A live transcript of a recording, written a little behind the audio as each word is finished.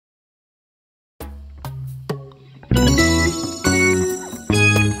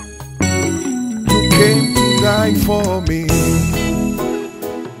for me.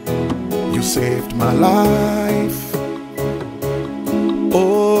 You saved my life,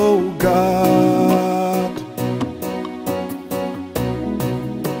 oh God.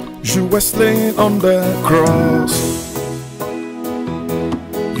 You were slain on the cross.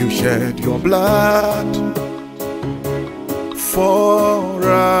 You shed your blood for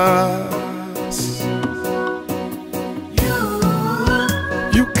us.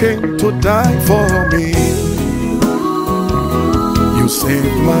 You came to die for me. You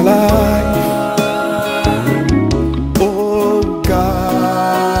saved my life, oh God.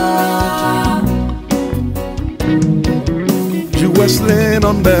 You were slain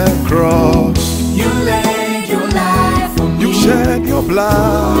on the cross. You laid your life for me. You shed your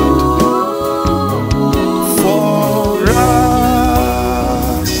blood for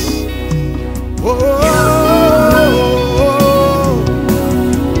us. Oh.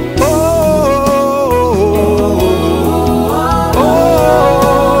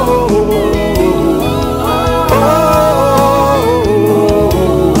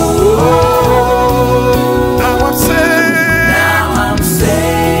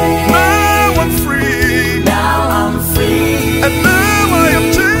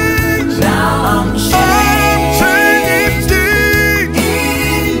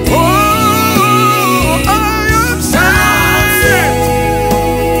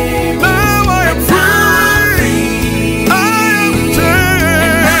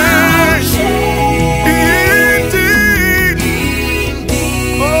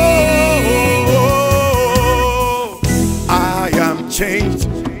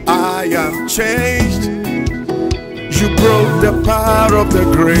 I am changed. You broke the power of the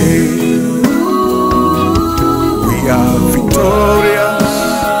grave. We are victorious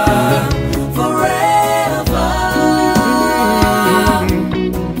forever.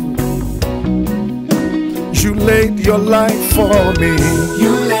 You laid your life for me.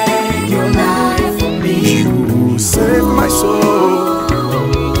 You laid your life for me. You saved my soul.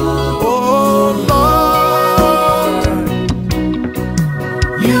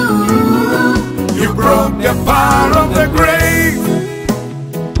 The power of the grave.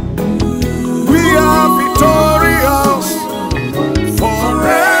 We are victorious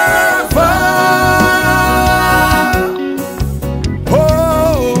forever.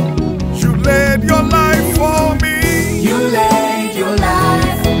 Oh, you laid your life for me. You laid your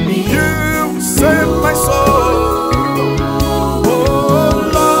life for me. You saved my soul.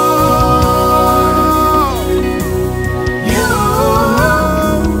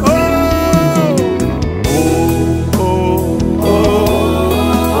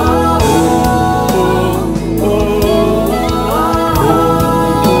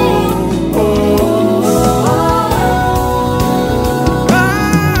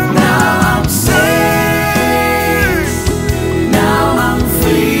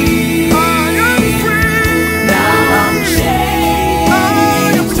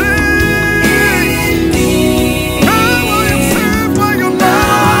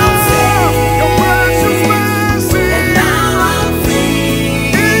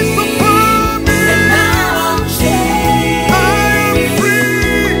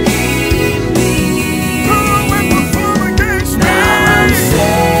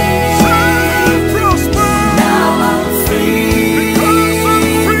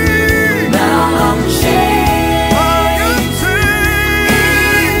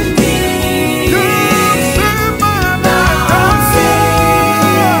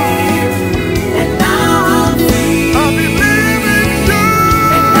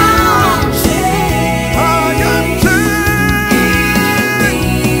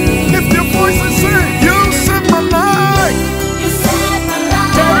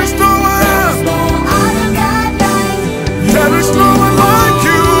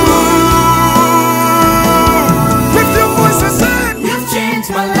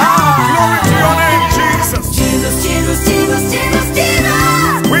 My life.